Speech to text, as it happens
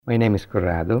My name is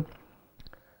Corrado,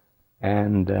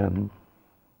 and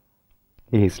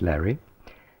he is Larry,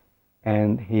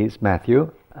 and he is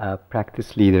Matthew, a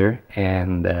practice leader,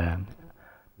 and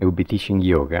he will be teaching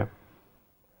yoga.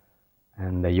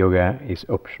 And the yoga is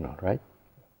optional, right?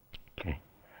 Okay.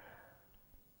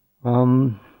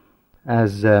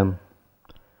 As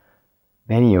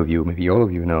many of you, maybe all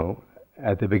of you know,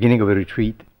 at the beginning of a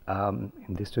retreat in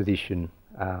this tradition,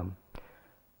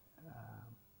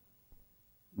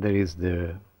 there is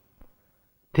the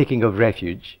taking of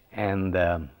refuge and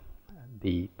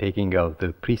the taking of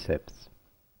the precepts.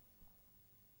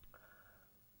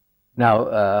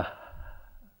 Now,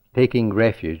 taking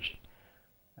refuge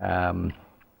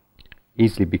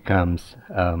easily becomes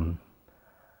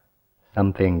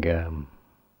something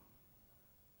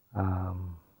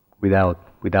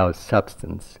without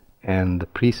substance, and the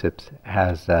precepts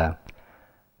has a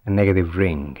negative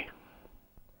ring.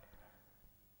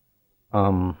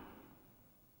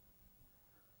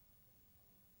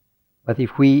 But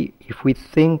if we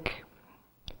think,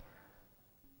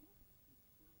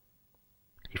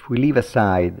 if we leave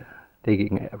aside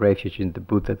taking refuge in the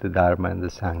Buddha, the Dharma, and the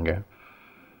Sangha,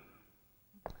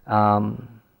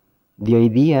 the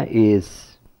idea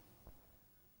is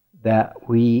that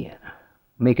we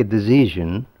make a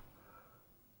decision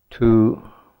to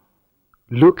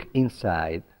look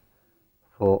inside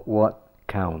for what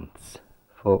counts,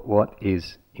 for what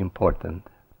is important.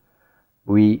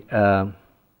 We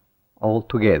all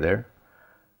together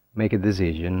make a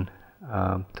decision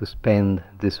to spend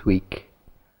this week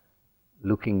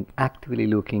actively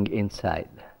looking inside,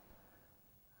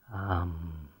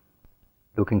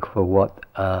 looking for what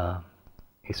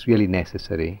is really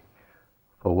necessary,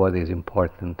 for what is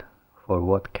important, for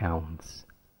what counts.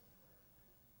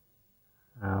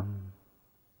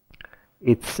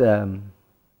 It's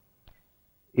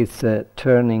a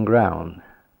turning round.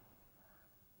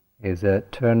 It's a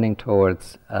turning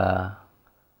towards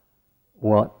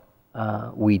what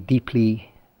we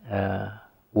deeply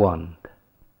want,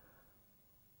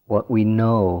 what we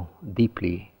know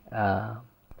deeply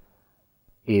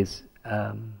is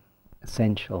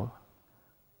essential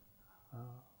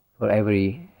for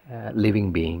every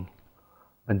living being,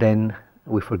 but then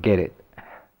we forget it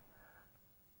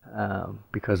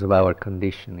because of our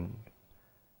conditioning.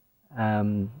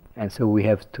 And so we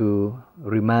have to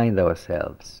remind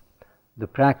ourselves. The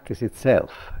practice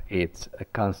itself, it's a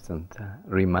constant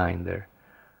reminder.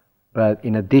 But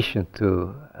in addition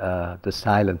to the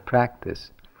silent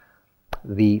practice,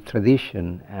 the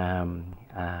tradition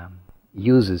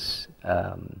uses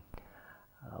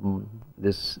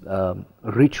this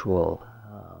ritual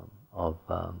of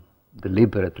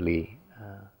deliberately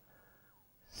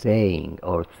saying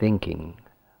or thinking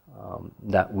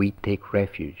that we take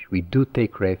refuge. We do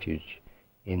take refuge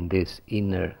in this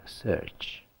inner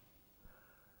search,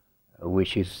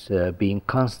 which is being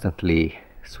constantly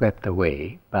swept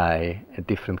away by a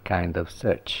different kind of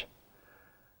search,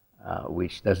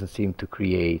 which doesn't seem to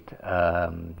create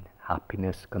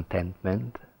happiness,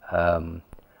 contentment,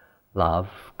 love,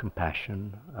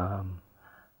 compassion.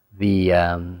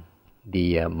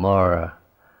 The more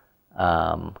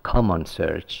common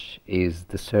search is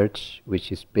the search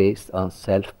which is based on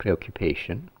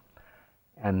self-preoccupation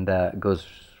and goes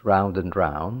round and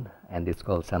round, and it's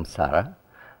called samsara,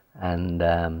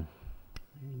 and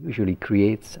usually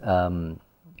creates a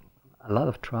lot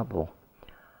of trouble.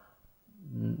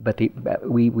 But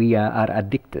we are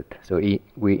addicted, so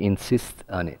we insist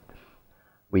on it.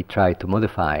 We try to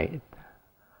modify it,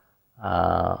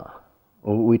 or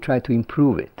we try to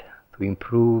improve it, to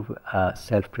improve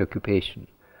self-preoccupation,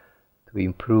 to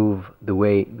improve the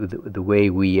way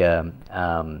we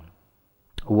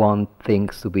want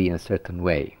things to be in a certain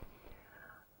way.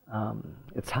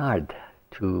 It's hard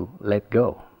to let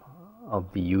go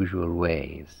of the usual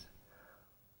ways,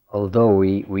 although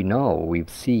we know, we've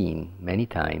seen many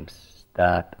times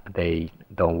that they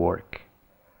don't work.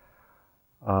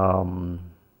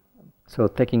 So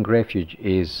taking refuge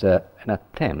is an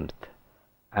attempt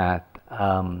at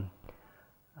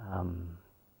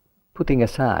putting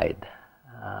aside,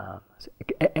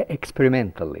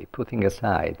 experimentally putting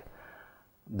aside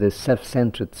the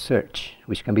self-centered search,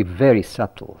 which can be very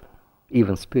subtle,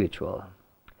 even spiritual,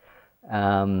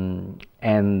 and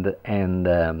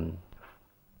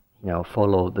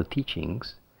follow the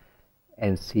teachings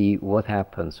and see what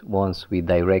happens once we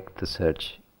direct the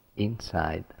search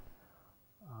inside,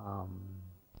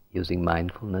 using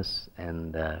mindfulness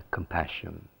and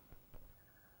compassion.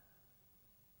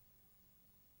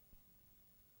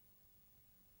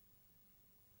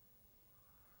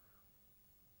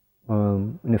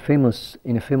 In a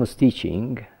famous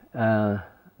teaching,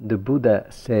 the Buddha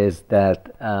says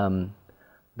that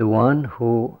the one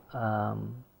who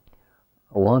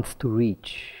wants to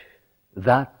reach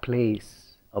that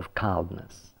place of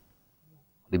calmness,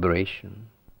 liberation,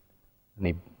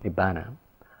 nibbana,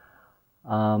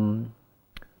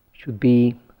 should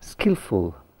be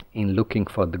skillful in looking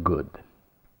for the good,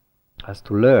 has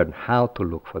to learn how to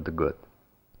look for the good.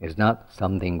 It's not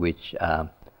something which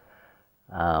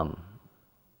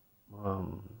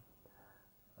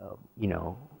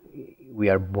we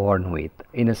are born with.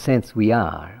 In a sense, we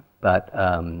are, but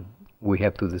we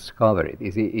have to discover it.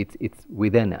 It's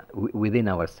within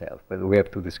ourselves, but we have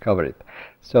to discover it.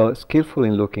 So, skillful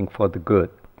in looking for the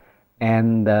good,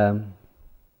 and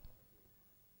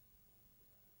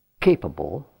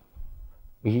capable.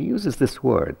 He uses this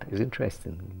word. It's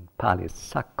interesting. In Pali, it's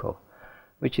sakko,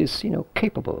 which is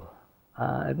capable.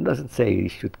 It doesn't say you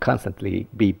should constantly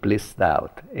be blissed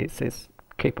out. It says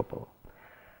capable.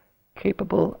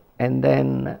 Capable, and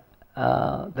then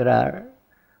there are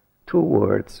two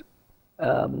words,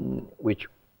 which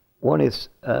one is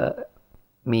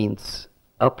means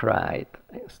upright,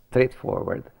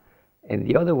 straightforward, and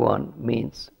the other one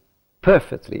means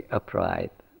perfectly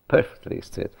upright, perfectly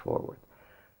straightforward.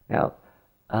 Now,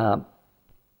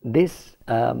 this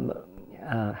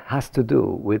has to do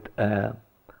with an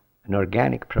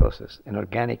organic process, an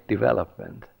organic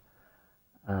development,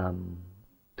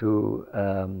 to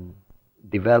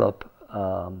develop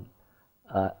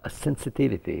a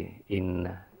sensitivity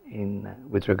in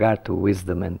with regard to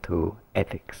wisdom and to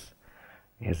ethics,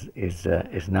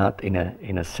 is not in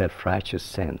a self-righteous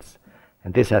sense,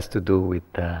 and this has to do with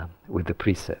the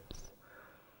precepts.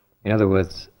 In other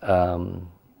words,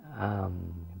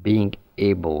 being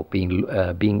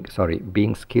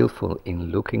skillful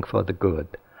in looking for the good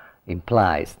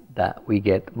implies that we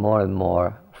get more and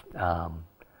more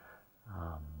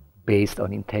based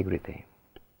on integrity,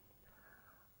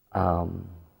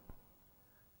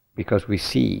 because we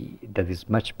see that it's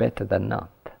much better than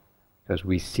not, because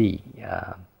we see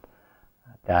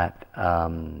that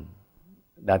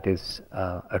that is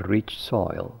a rich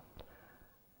soil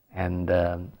and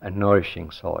a nourishing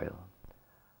soil,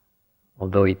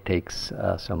 although it takes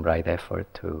some right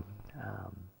effort to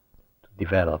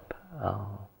develop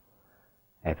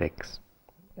ethics.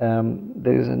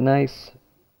 There is a nice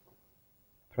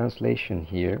translation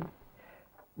here,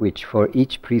 which for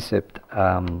each precept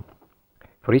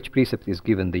is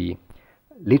given the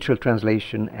literal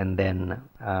translation and then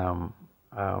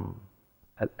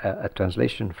a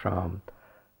translation from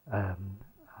a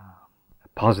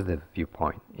positive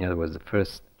viewpoint. In other words, the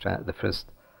first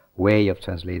way of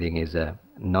translating is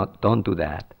don't do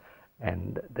that,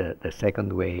 and the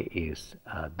second way is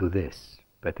do this.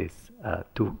 But it's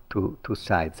two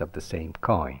sides of the same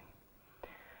coin.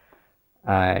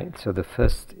 So the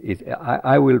first is,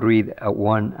 I will read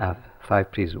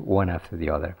 5 precepts one after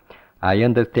the other. I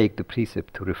undertake the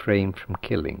precept to refrain from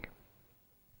killing.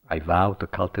 I vow to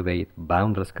cultivate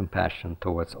boundless compassion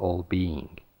towards all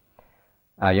being.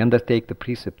 I undertake the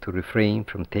precept to refrain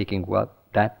from taking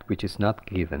that which is not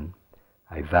given.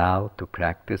 I vow to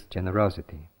practice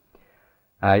generosity.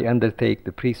 I undertake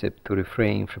the precept to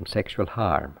refrain from sexual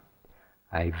harm.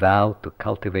 I vow to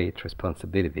cultivate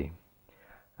responsibility.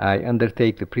 I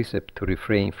undertake the precept to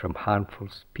refrain from harmful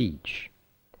speech.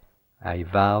 I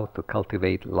vow to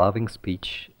cultivate loving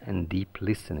speech and deep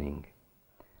listening.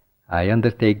 I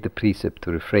undertake the precept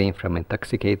to refrain from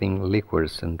intoxicating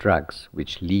liquors and drugs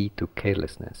which lead to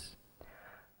carelessness.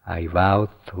 I vow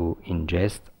to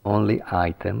ingest only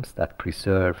items that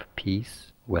preserve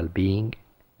peace, well-being,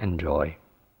 and joy.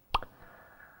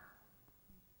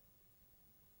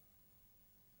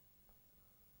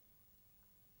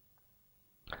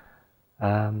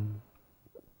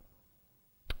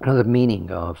 Another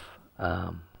meaning of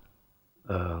uju,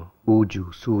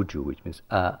 suju, which means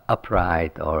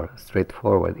upright or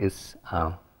straightforward, is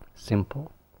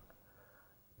simple,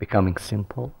 becoming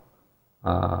simple.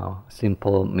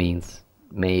 Simple means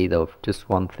made of just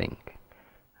one thing,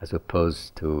 as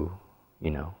opposed to,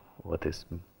 what is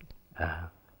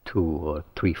two or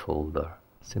threefold, or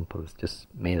simple is just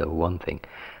made of one thing.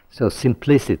 So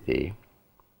simplicity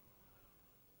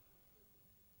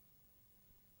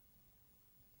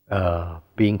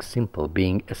being simple,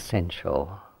 being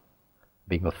essential,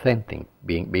 being authentic,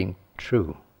 being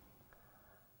true.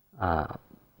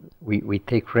 We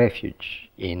take refuge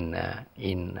in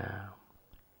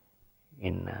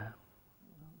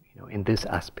this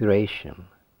aspiration,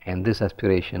 and this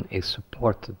aspiration is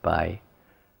supported by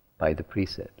the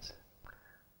precepts.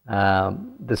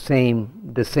 In the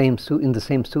same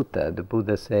sutta, the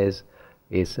Buddha says,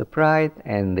 is upright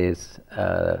and is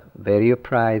very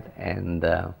upright, and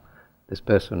this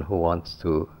person who wants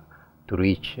to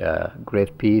reach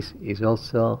great peace is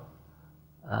also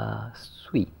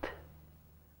sweet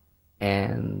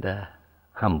and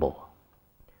humble.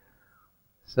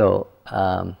 So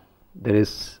there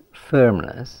is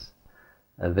firmness,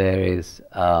 there is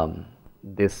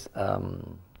this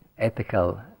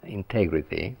ethical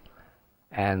integrity,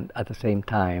 and at the same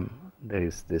time there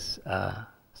is this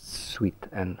sweet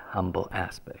and humble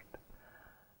aspect.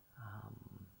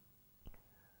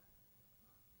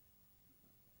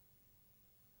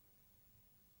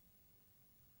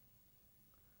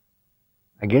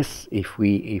 I guess if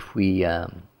we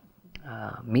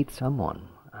meet someone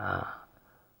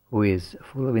who is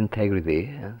full of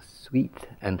integrity, sweet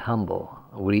and humble,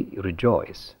 we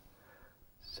rejoice.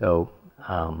 So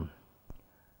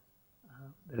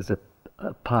there's a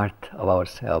part of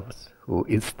ourselves who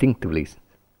instinctively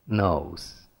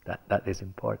knows that is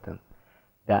important.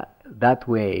 That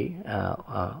way,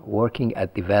 working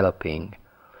at developing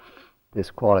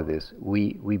these qualities,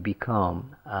 we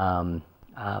become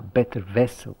better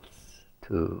vessels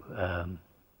to.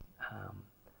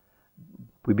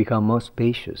 We become more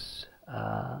spacious.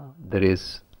 There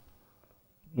is,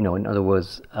 in other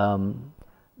words,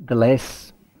 the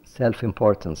less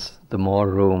self-importance, the more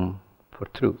room for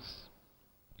truth.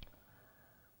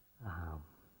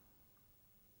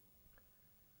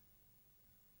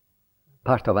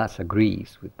 Part of us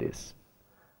agrees with this,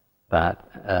 but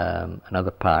another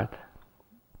part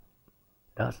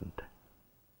doesn't.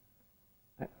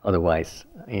 Otherwise,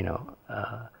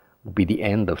 would be the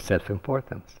end of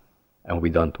self-importance, and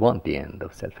we don't want the end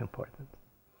of self-importance.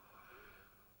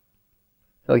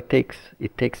 So it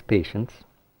takes patience,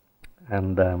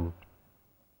 and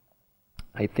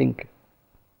I think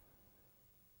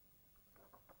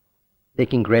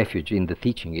taking refuge in the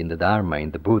teaching, in the Dharma,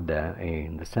 in the Buddha,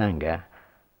 in the Sangha,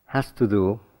 has to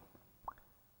do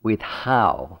with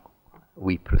how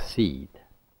we proceed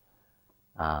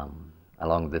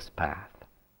along this path.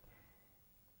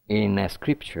 In a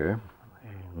scripture,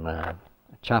 in a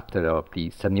chapter of the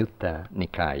Samyutta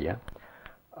Nikaya,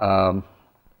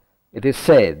 it is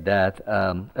said that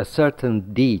a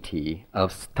certain deity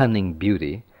of stunning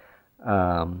beauty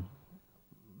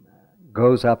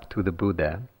goes up to the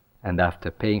Buddha, and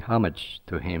after paying homage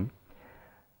to him,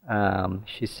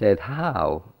 she said,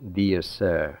 "How, dear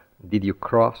sir, did you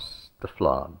cross the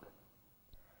flood?"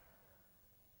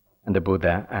 And the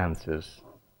Buddha answers,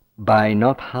 "By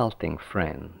not halting,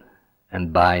 friend,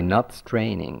 and by not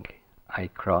straining, I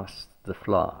crossed the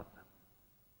flood."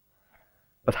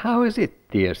 "But how is it,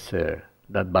 dear sir,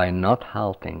 that by not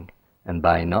halting and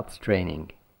by not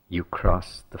straining, you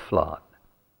crossed the flood?"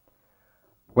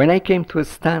 "When I came to a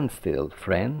standstill,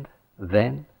 friend,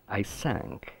 then I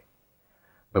sank.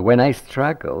 But when I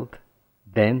struggled,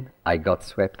 then I got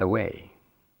swept away."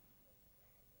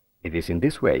 "It is in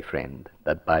this way, friend,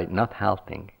 that by not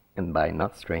halting and by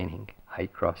not straining, I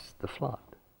crossed the flood."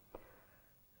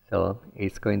 So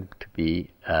it's going to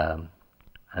be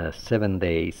a 7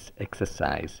 days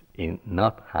exercise in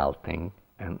not halting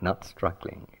and not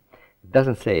struggling. It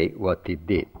doesn't say what it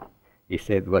did. It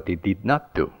said what it did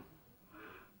not do.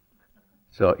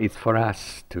 So it's for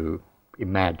us to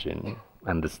imagine,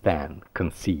 understand,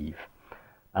 conceive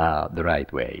the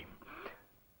right way.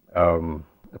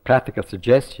 A practical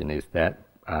suggestion is that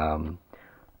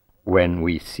when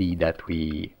we see that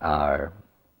we are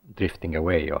drifting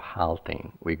away or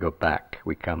halting, we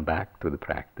come back to the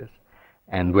practice.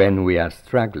 And when we are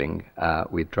struggling,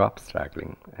 we drop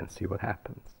struggling and see what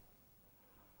happens.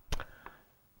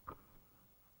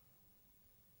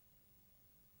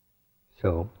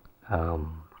 So,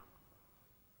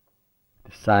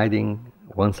 deciding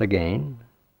once again,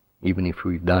 even if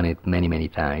we've done it many, many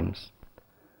times,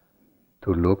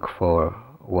 to look for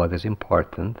what is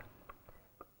important,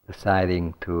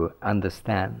 deciding to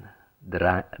understand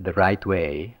the right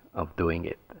way of doing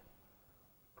it.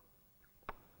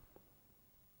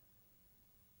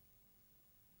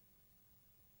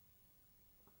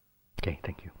 Okay,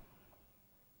 thank you.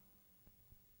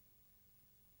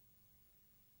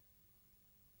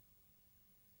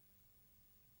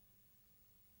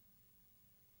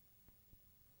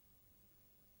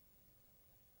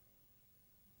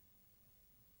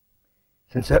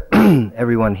 Since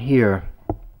everyone here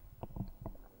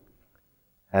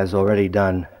has already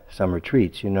done some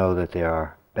retreats, you know that there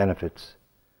are benefits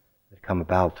that come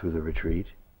about through the retreat.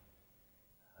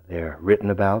 They're written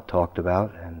about, talked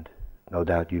about, and no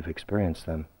doubt you've experienced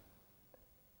them.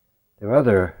 There are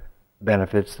other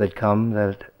benefits that come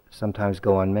that sometimes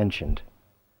go unmentioned.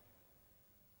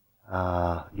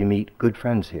 You meet good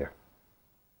friends here.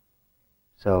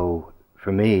 So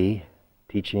for me,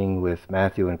 teaching with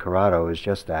Matthew and Corrado is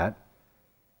just that.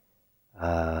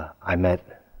 I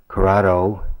met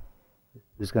Corrado.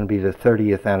 This is going to be the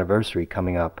 30th anniversary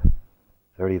coming up,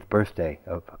 30th birthday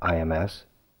of IMS.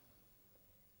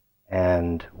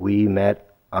 And we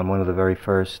met on one of the very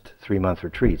first 3-month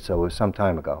retreats, so it was some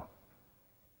time ago.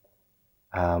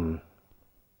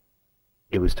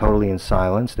 It was totally in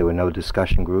silence. There were no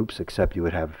discussion groups, except you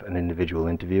would have an individual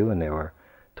interview, and there were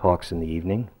talks in the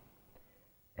evening.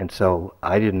 And so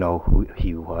I didn't know who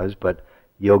he was, but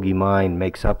Yogi Mind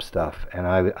makes up stuff, and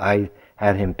I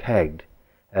had him pegged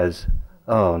as,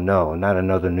 oh no, not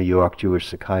another New York Jewish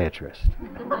psychiatrist.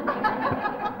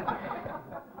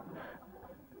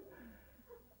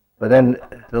 But then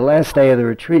the last day of the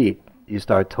retreat, you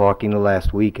start talking, the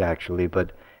last week actually,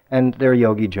 and there are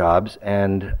yogi jobs,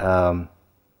 and the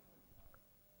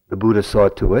Buddha saw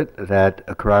to it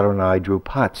that Corrado and I drew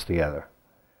pots together.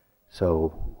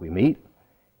 So we meet,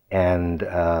 and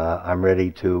I'm ready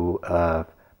to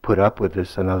put up with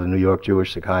this another New York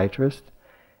Jewish psychiatrist,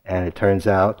 and it turns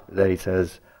out that he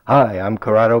says, "Hi, I'm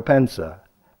Corrado Pensa,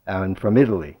 I'm from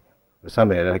Italy," or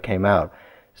something that came out.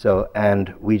 So,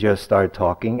 and we just started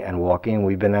talking and walking, and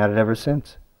we've been at it ever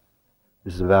since.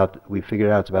 We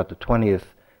figured out it's about the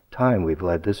 20th time we've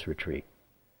led this retreat.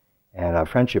 And our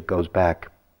friendship goes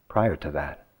back prior to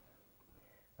that.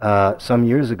 Some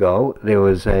years ago, there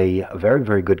was a very,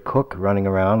 very good cook running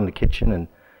around in the kitchen and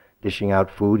dishing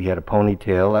out food. He had a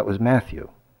ponytail. That was Matthew.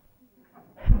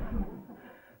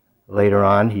 Later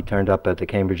on, he turned up at the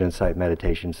Cambridge Insight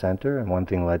Meditation Center, and one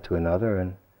thing led to another,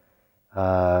 and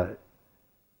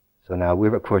so now,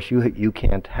 of course, you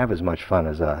can't have as much fun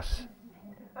as us.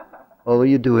 Although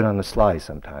you do it on the sly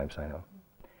sometimes, I know.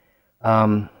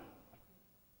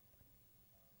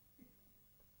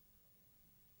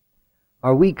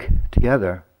 Our week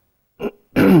together,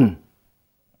 the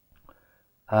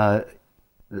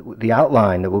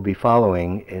outline that we'll be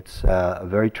following, it's a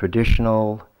very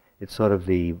traditional, it's sort of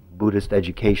the Buddhist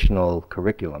educational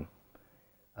curriculum.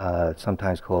 It's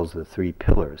sometimes called the 3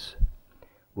 pillars,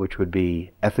 which would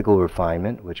be ethical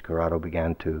refinement, which Corrado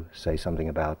began to say something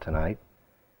about tonight,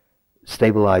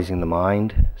 stabilizing the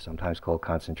mind, sometimes called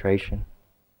concentration,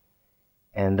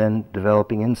 and then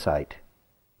developing insight,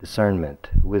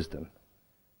 discernment, wisdom,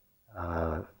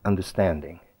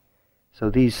 understanding.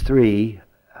 So these 3,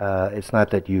 it's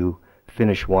not that you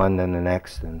finish one, then the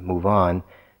next, and move on.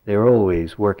 They're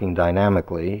always working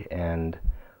dynamically, and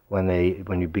when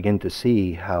you begin to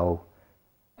see how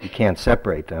you can't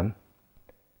separate them,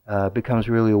 becomes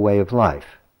really a way of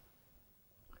life.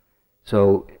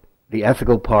 So the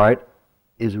ethical part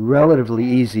is relatively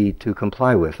easy to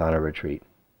comply with on a retreat.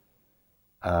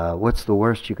 What's the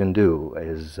worst you can do?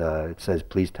 Is it says,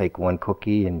 please take 1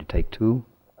 cookie, and you take 2.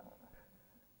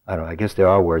 I don't know. I guess there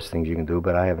are worse things you can do,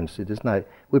 but I haven't seen.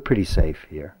 We're pretty safe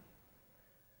here.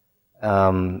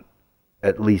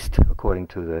 At least according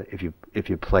to if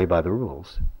you play by the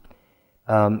rules.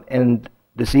 And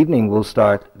this evening we'll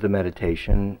start the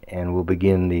meditation, and we'll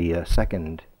begin the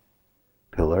second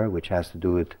pillar, which has to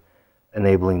do with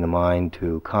enabling the mind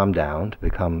to calm down, to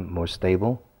become more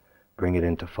stable, bring it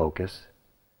into focus,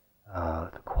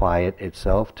 to quiet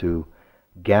itself, to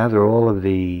gather all of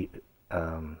the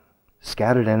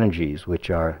scattered energies which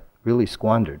are really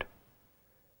squandered,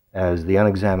 as the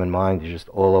unexamined mind is just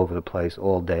all over the place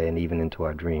all day and even into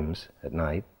our dreams at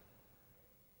night.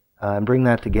 And bring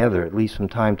that together, at least from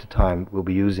time to time. We'll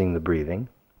be using the breathing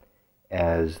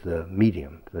as the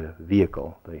medium, the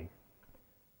vehicle,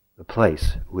 the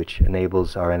place which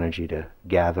enables our energy to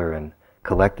gather and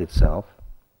collect itself,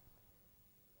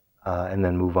 and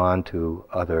then move on to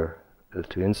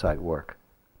to insight work.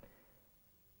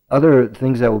 Other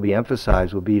things that will be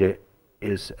emphasized will be to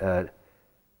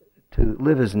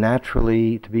live as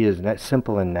naturally, to be as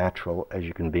simple and natural as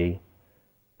you can be,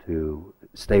 to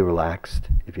stay relaxed.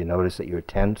 If you notice that you're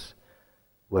tense,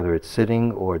 whether it's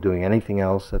sitting or doing anything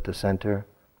else at the center,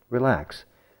 relax.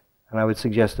 And I would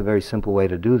suggest a very simple way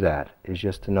to do that is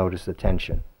just to notice the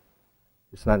tension.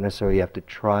 It's not necessarily you have to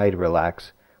try to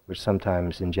relax, which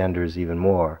sometimes engenders even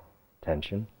more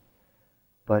tension.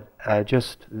 But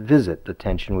just visit the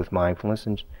tension with mindfulness.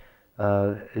 And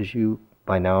as you,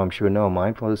 by now I'm sure know,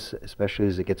 mindfulness, especially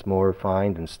as it gets more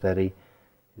refined and steady,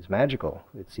 is magical.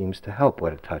 It seems to help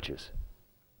what it touches.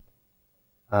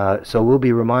 So we'll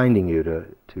be reminding you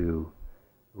to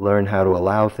learn how to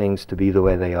allow things to be the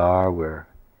way they are. We're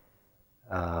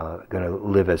going to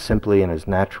live as simply and as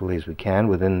naturally as we can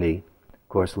within the, of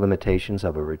course, limitations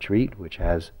of a retreat, which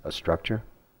has a structure,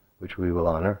 which we will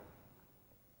honor.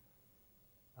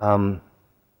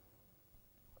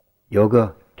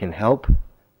 Yoga can help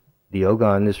The yoga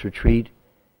on this retreat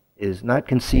is not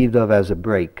conceived of as a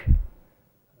break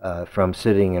from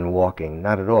sitting and walking.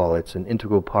 Not at all. It's an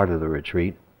integral part of the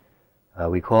retreat.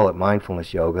 We call it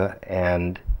mindfulness yoga,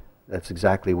 and that's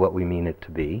exactly what we mean it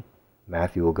to be.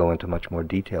 Matthew will go into much more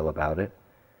detail about it.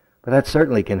 But that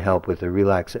certainly can help with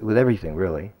with everything,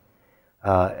 really.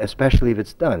 Especially if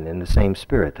it's done in the same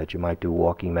spirit that you might do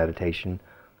walking meditation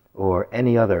or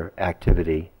any other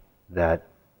activity that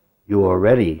you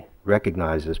already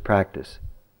recognize as practice.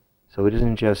 So it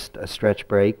isn't just a stretch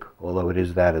break, although it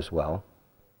is that as well.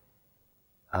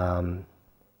 And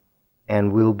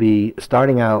we'll be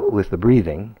starting out with the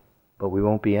breathing, but we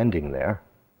won't be ending there.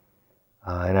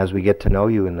 And as we get to know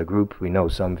you in the group, we know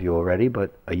some of you already,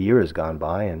 but a year has gone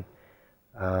by, and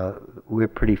we're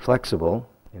pretty flexible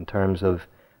in terms of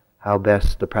how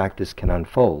best the practice can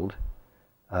unfold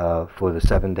for the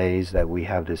 7 days that we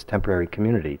have this temporary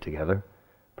community together,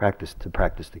 practice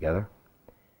together.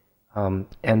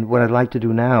 And what I'd like to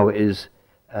do now is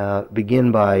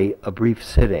begin by a brief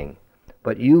sitting.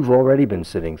 But you've already been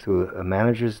sitting through a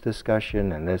manager's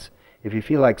discussion and this. If you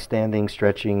feel like standing,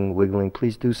 stretching, wiggling,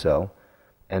 please do so.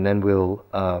 And then we'll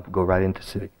go right into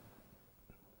sitting.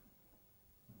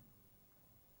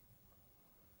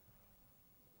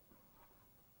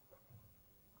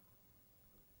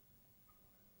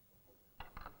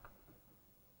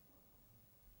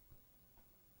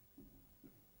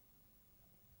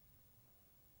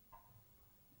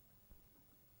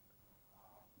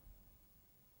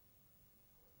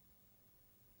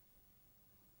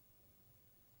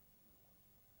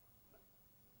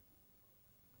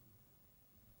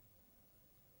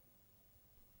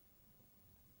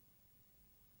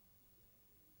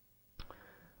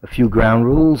 A few ground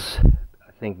rules.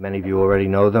 I think many of you already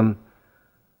know them.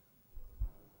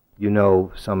 You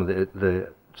know some of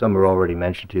some are already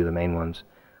mentioned to you, the main ones.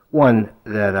 One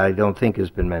that I don't think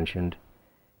has been mentioned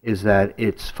is that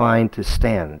it's fine to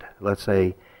stand. Let's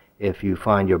say if you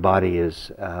find your body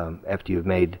is, after you've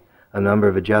made a number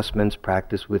of adjustments,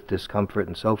 practice with discomfort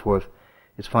and so forth,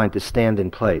 it's fine to stand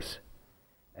in place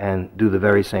and do the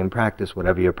very same practice,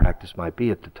 whatever your practice might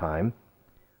be at the time,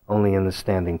 only in the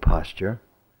standing posture.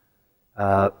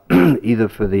 Either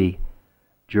for the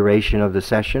duration of the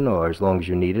session or as long as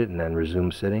you need it, and then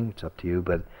resume sitting. It's up to you,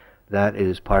 but that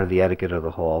is part of the etiquette of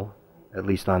the hall, at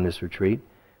least on this retreat.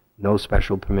 No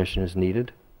special permission is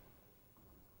needed.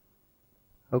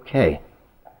 Okay.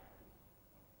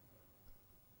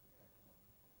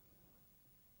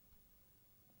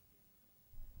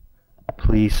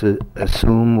 Please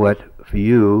assume what for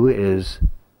you is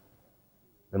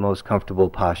the most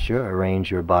comfortable posture. Arrange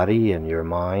your body and your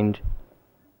mind.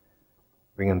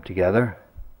 Bring them together,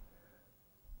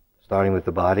 starting with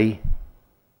the body,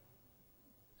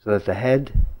 so that the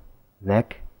head,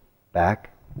 neck,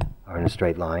 back are in a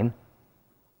straight line,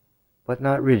 but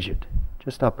not rigid,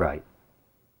 just upright.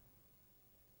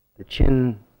 The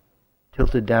chin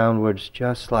tilted downwards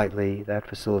just slightly, that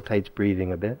facilitates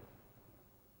breathing a bit.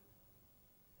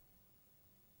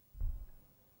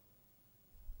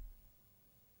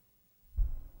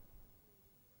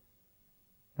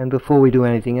 And before we do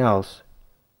anything else,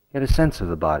 get a sense of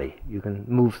the body. You can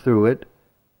move through it,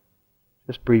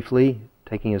 just briefly,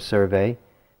 taking a survey.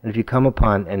 And if you come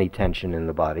upon any tension in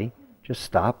the body, just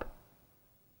stop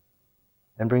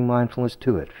and bring mindfulness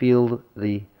to it. Feel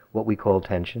what we call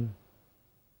tension.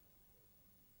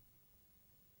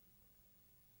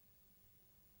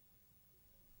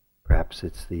 Perhaps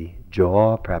it's the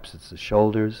jaw, perhaps it's the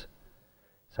shoulders.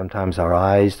 Sometimes our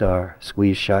eyes are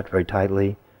squeezed shut very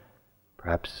tightly.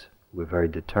 Perhaps we're very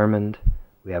determined.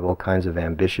 We have all kinds of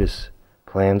ambitious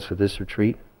plans for this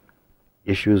retreat,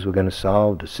 issues we're going to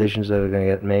solve, decisions that are going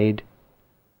to get made.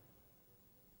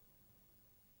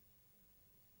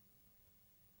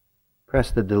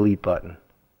 Press the delete button.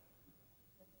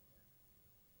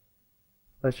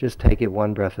 Let's just take it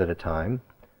one breath at a time.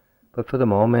 But for the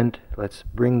moment, let's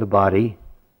bring the body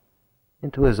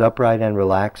into as upright and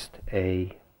relaxed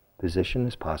a position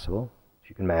as possible, if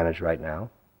you can manage right now.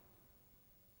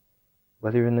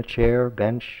 Whether you're in the chair,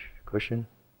 bench, cushion.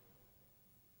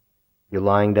 You're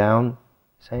lying down,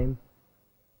 same.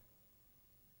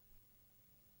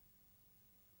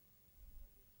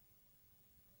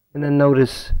 And then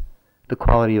notice the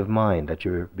quality of mind that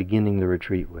you're beginning the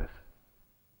retreat with.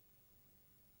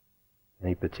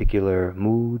 Any particular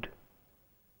mood,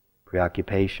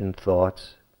 preoccupation,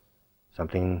 thoughts,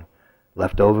 something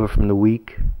left over from the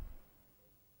week?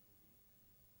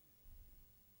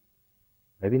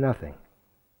 Maybe nothing.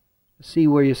 See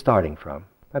where you're starting from.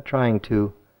 Not trying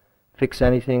to fix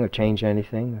anything or change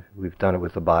anything. We've done it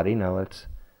with the body. Now let's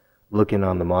look in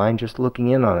on the mind. Just looking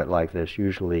in on it like this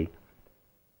usually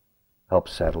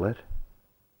helps settle it.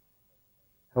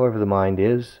 However the mind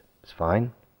is, it's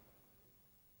fine.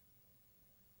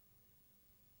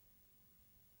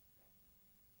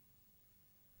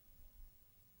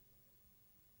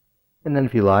 And then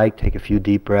if you like, take a few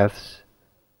deep breaths,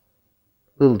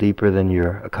 a little deeper than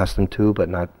you're accustomed to, but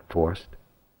not forced.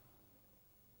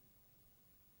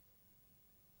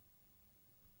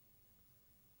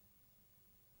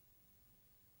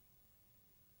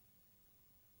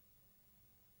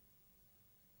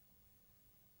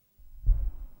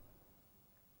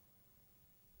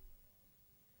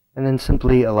 And then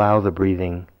simply allow the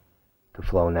breathing to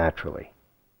flow naturally.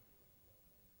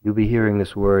 You'll be hearing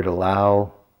this word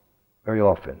allow very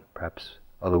often, perhaps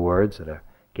other words that are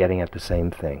getting at the same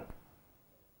thing.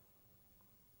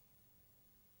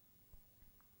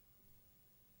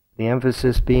 The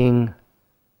emphasis being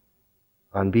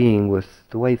on being with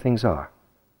the way things are,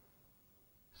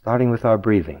 starting with our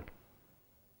breathing.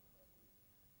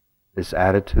 This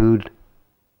attitude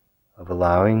of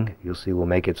allowing, you'll see, will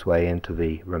make its way into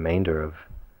the remainder of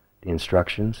the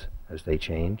instructions as they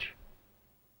change.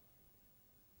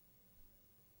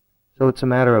 So it's a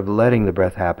matter of letting the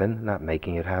breath happen, not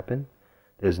making it happen.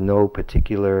 There's no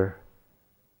particular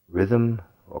rhythm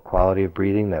or quality of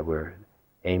breathing that we're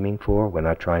aiming for. We're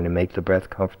not trying to make the breath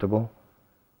comfortable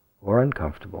or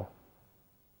uncomfortable.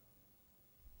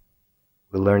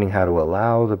 We're learning how to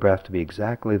allow the breath to be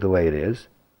exactly the way it is,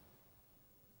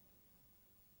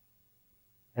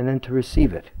 and then to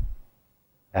receive it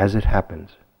as it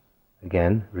happens.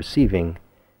 Again, receiving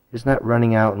is not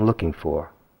running out and looking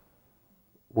for.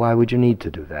 Why would you need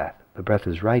to do that? The breath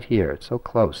is right here. It's so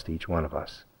close to each one of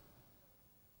us.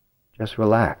 Just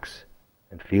relax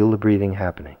and feel the breathing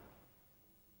happening,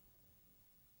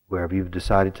 wherever you've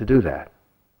decided to do that.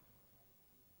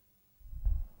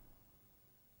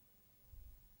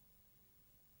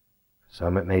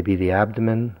 Some it may be the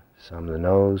abdomen, some the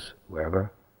nose,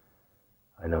 wherever.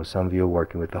 I know some of you are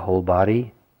working with the whole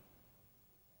body.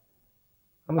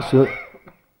 I'm assuming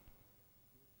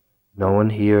no one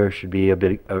here should be a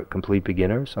complete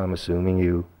beginner, so I'm assuming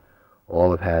you all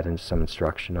have had some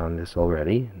instruction on this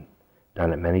already and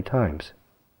done it many times.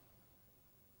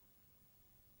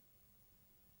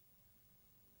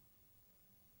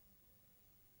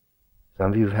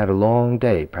 Some of you have had a long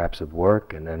day, perhaps of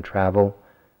work and then travel,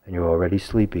 and you're already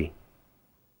sleepy.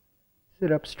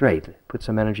 Sit up straight, put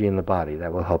some energy in the body,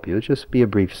 that will help you. It'll just be a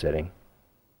brief sitting.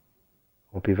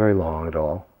 Won't be very long at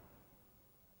all.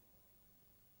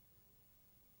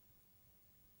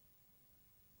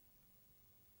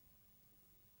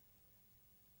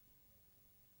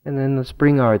 And then let's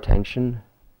bring our attention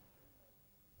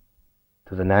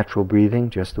to the natural breathing,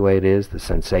 just the way it is, the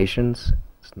sensations.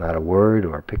 It's not a word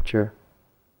or a picture.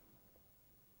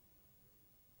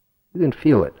 You can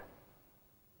feel it.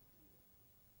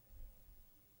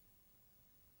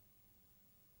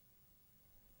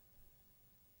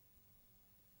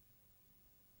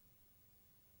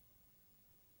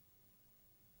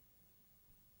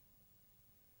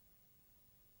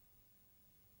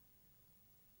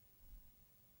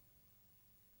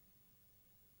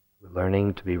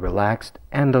 Learning to be relaxed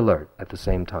and alert at the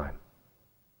same time.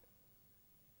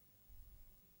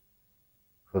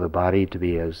 For the body to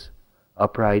be as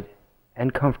upright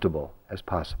and comfortable as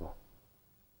possible.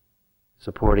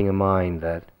 Supporting a mind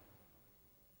that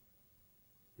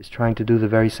is trying to do the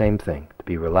very same thing, to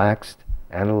be relaxed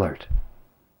and alert.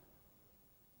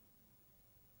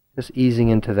 Just easing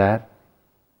into that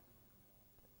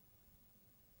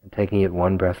and taking it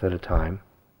one breath at a time.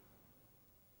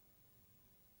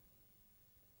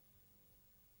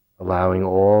 Allowing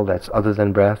all that's other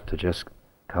than breath to just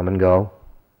come and go.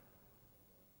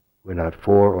 We're not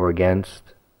for or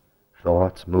against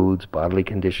thoughts, moods, bodily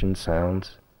conditions,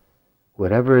 sounds.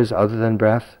 Whatever is other than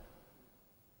breath,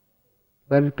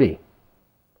 let it be.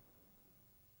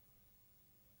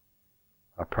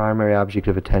 Our primary object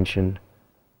of attention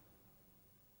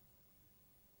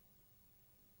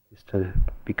is to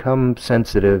become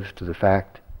sensitive to the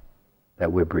fact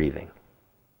that we're breathing.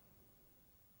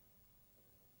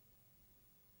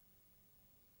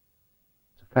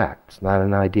 Fact, it's not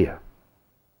an idea.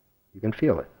 You can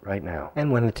feel it right now.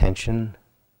 And when attention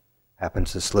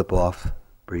happens to slip off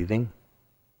breathing,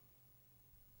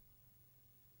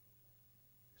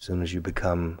 as soon as you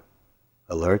become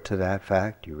alert to that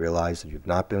fact, you realize that you've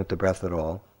not been with the breath at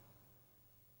all,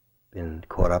 been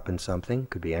caught up in something,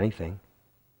 could be anything.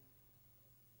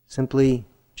 Simply,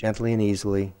 gently and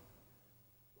easily,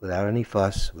 without any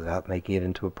fuss, without making it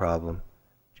into a problem,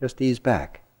 just ease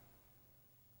back.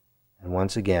 And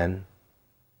once again,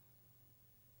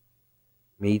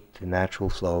 meet the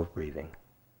natural flow of breathing.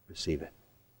 Receive it.